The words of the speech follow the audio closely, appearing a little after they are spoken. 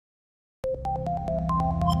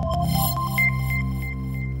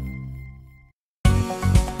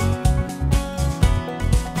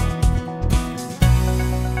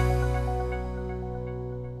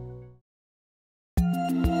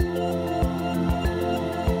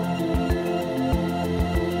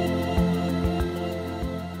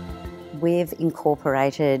we've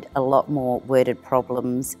incorporated a lot more worded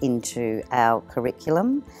problems into our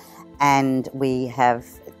curriculum, and we have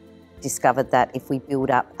discovered that if we build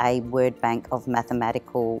up a word bank of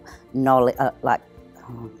mathematical knowledge,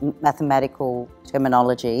 mathematical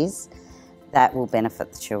terminologies, that will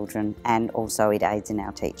benefit the children, and also it aids in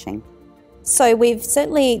our teaching. So we've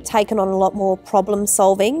certainly taken on a lot more problem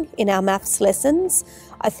solving in our maths lessons.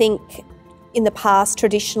 I think in the past,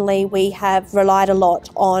 traditionally, we have relied a lot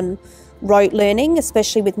on rote learning,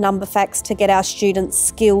 especially with number facts, to get our students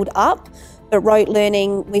skilled up. But rote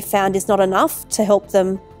learning, we found, is not enough to help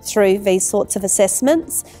them through these sorts of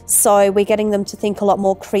assessments. So we're getting them to think a lot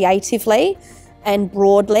more creatively and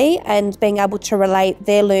broadly, and being able to relate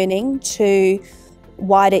their learning to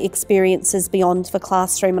wider experiences beyond the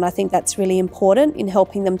classroom. And I think that's really important in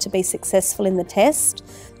helping them to be successful in the test.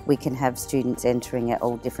 We can have students entering at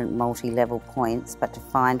all different multi-level points, but to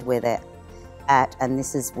find where they're at, and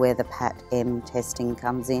this is where the PAT-M testing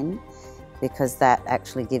comes in, because that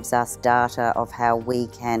actually gives us data of how we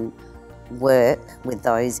can work with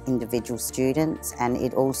those individual students, and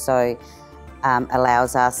it also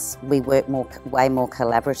allows us, we work way more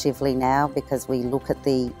collaboratively now, because we look at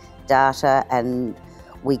the data and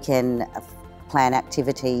we can plan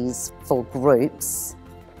activities for groups.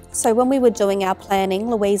 So when we were doing our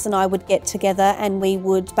planning, Louise and I would get together and we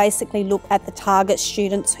would basically look at the target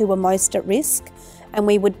students who were most at risk, and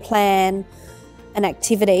we would plan an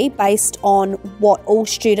activity based on what all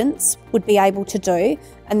students would be able to do,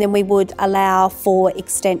 and then we would allow for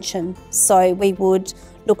extension. So we would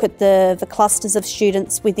look at the clusters of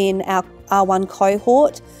students within our R1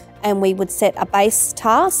 cohort, and we would set a base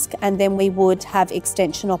task, and then we would have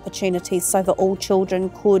extension opportunities so that all children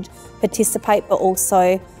could participate but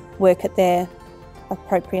also work at their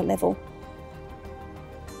appropriate level.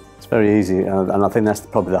 It's very easy, and I think that's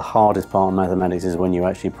probably the hardest part of mathematics, is when you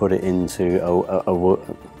actually put it into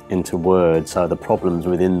into words, so the problems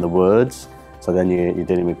within the words, so then you're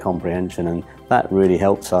dealing with comprehension, and that really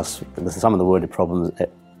helps us. Some of the worded problems,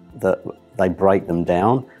 that they break them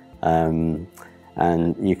down,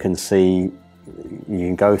 and you can see, you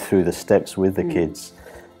can go through the steps with the kids.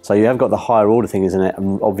 So you have got the higher order thing, isn't it?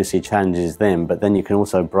 And obviously challenges them, but then you can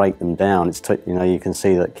also break them down. It's you can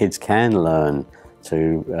see that kids can learn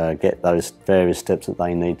to get those various steps that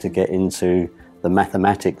they need to get into the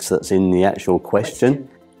mathematics that's in the actual question.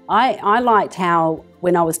 I liked how,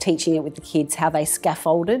 when I was teaching it with the kids, how they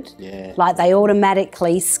scaffolded. Yeah. Like they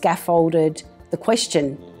automatically scaffolded the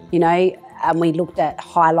question, you know, and we looked at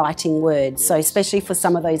highlighting words. So especially for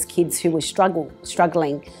some of those kids who were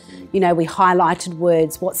struggling, you know, we highlighted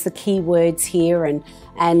words, what's the key words here,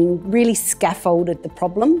 and really scaffolded the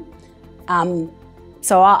problem.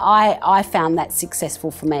 So I found that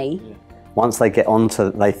successful for me. Yeah. Once they get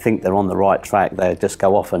they think they're on the right track, they just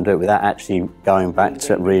go off and do it without actually going back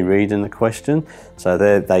to rereading the question. So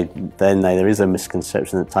there is a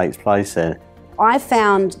misconception that takes place there. I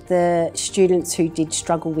found the students who did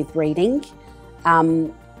struggle with reading,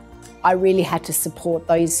 I really had to support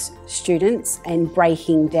those students and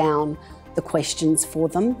breaking down the questions for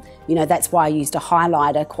them. You know, that's why I used a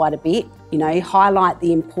highlighter quite a bit. You know, highlight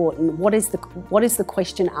the important, what is the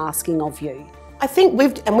question asking of you? I think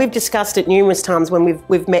we've discussed it numerous times when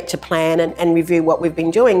we've met to plan and review what we've been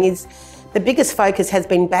doing, is the biggest focus has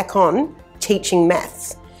been back on teaching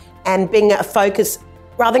maths and being a focus,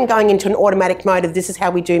 rather than going into an automatic mode of this is how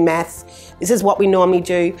we do maths, this is what we normally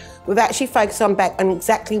do, we've actually focused on back on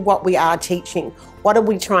exactly what we are teaching. What are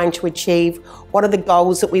we trying to achieve? What are the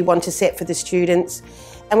goals that we want to set for the students?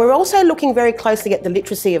 And we're also looking very closely at the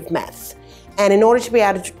literacy of maths. And in order to be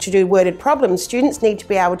able to do worded problems, students need to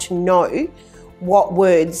be able to know what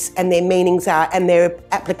words and their meanings are and their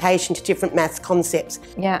application to different maths concepts.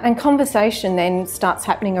 Yeah, and conversation then starts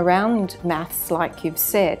happening around maths, like you've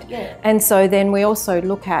said. Yeah. And so then we also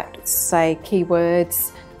look at, say,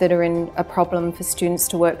 keywords that are in a problem for students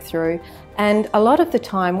to work through. And a lot of the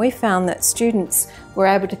time we found that students were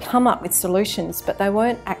able to come up with solutions, but they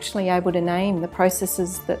weren't actually able to name the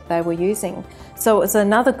processes that they were using. So it was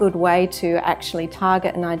another good way to actually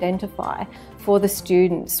target and identify for the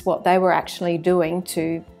students what they were actually doing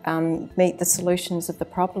to meet the solutions of the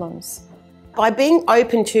problems. By being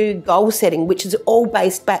open to goal setting, which is all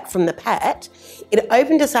based back from the PAT, it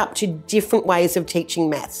opened us up to different ways of teaching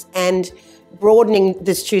maths and broadening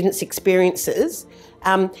the students' experiences.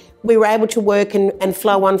 We were able to work and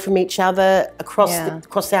flow on from each other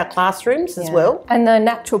across our classrooms as well. And the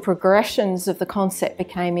natural progressions of the concept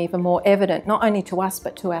became even more evident, not only to us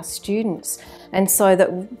but to our students. And so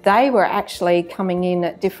that they were actually coming in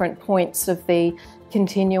at different points of the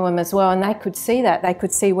continuum as well, and they could see that. They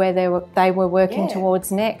could see where they were working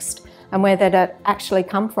towards next. and where that had actually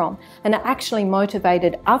come from. And it actually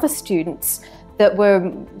motivated other students that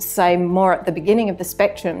were, say, more at the beginning of the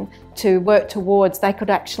spectrum to work towards, they could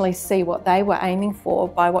actually see what they were aiming for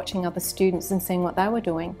by watching other students and seeing what they were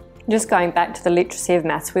doing. Just going back to the literacy of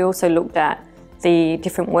maths, we also looked at the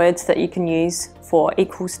different words that you can use for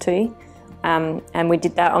equals to, and we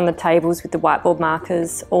did that on the tables with the whiteboard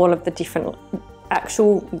markers, all of the different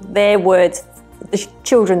their words, the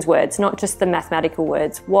children's words, not just the mathematical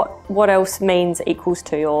words. What else means equals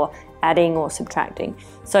to, or adding or subtracting?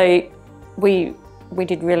 So we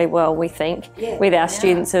did really well, we think, with our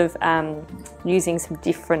students of using some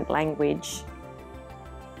different language.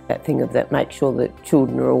 That thing of that, make sure that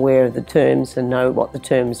children are aware of the terms and know what the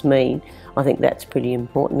terms mean. I think that's pretty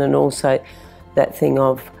important. And also that thing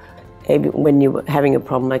of when you're having a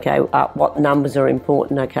problem, okay, what numbers are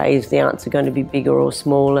important, okay, is the answer going to be bigger or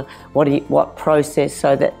smaller, what process,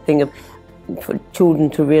 so that thing of for children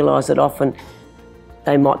to realise that often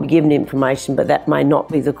they might be given information but that may not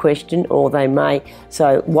be the question, or they may,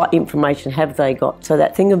 so what information have they got? So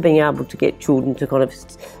that thing of being able to get children to kind of,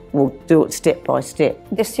 we'll do it step by step.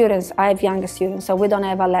 The students, I have younger students, so we don't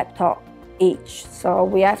have a laptop each, so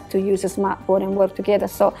we have to use a smartboard and work together.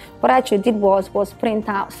 So what I actually did was print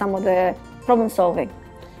out some of the problem solving,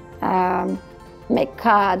 make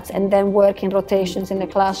cards, and then work in rotations in the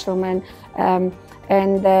classroom,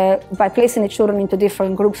 and by placing the children into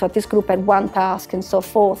different groups, so this group had one task and so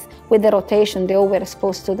forth, with the rotation they all were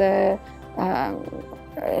exposed to the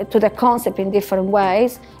concept in different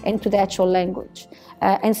ways and to the actual language.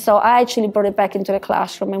 And so I actually brought it back into the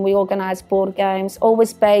classroom, and we organised board games,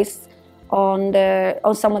 always based on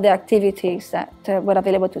some of the activities that were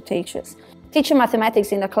available to teachers. Teaching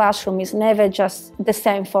mathematics in the classroom is never just the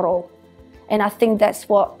same for all. And I think that's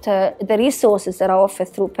what the resources that are offered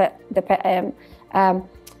through the PEM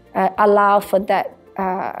allow for that,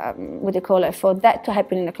 for that to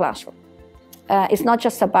happen in the classroom. It's not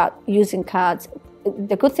just about using cards.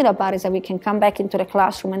 The good thing about it is that we can come back into the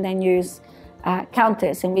classroom and then use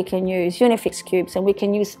counters, and we can use Unifix cubes, and we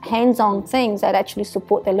can use hands-on things that actually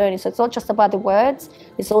support the learning. So it's not just about the words,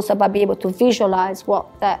 it's also about being able to visualize what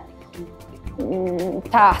that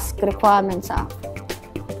task requirements are.